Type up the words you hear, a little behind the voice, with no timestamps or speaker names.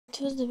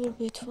Ozdemir'S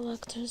beautiful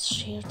actress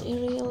shared a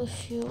reel a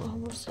few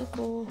hours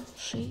ago.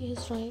 She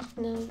is right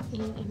now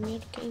in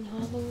America in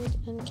Hollywood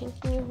and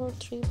continue her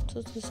trip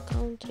to this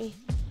country.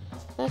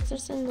 The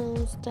actress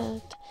announced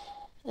that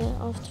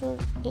after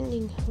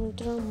ending her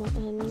drama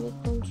and new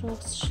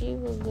contracts, she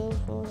will go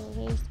for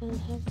a race and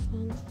have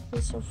fun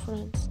with her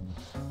friends.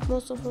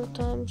 Most of her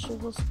time she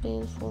will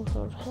spend for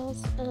her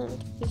health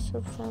and with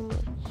her family.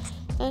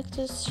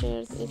 Actress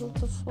shared a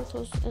lot of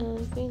photos and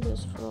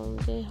videos from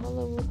the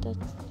Hollywood that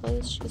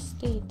place she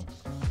stayed.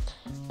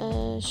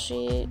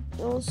 She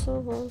also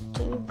wanted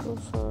to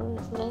improve her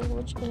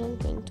language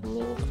and went to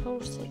many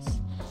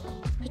courses.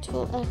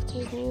 Beautiful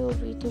actress new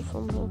video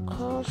from her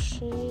car.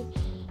 She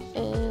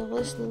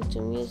listening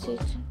to music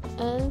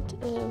and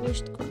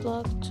wished good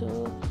luck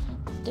to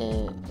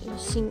the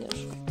singer.